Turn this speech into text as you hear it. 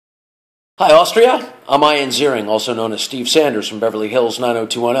Hi, Austria. I'm Ian Ziering, also known as Steve Sanders from Beverly Hills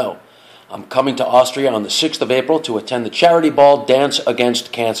 90210. I'm coming to Austria on the 6th of April to attend the charity ball Dance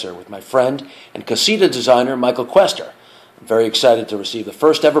Against Cancer with my friend and Casita designer Michael Quester. I'm very excited to receive the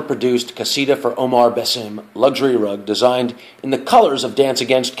first ever produced Casita for Omar Bessim luxury rug designed in the colors of Dance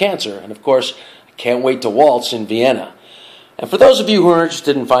Against Cancer, and of course, I can't wait to waltz in Vienna. And for those of you who are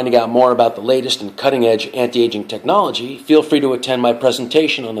interested in finding out more about the latest and cutting-edge anti-aging technology, feel free to attend my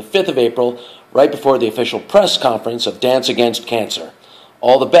presentation on the 5th of April, right before the official press conference of Dance Against Cancer.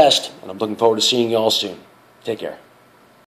 All the best, and I'm looking forward to seeing you all soon. Take care.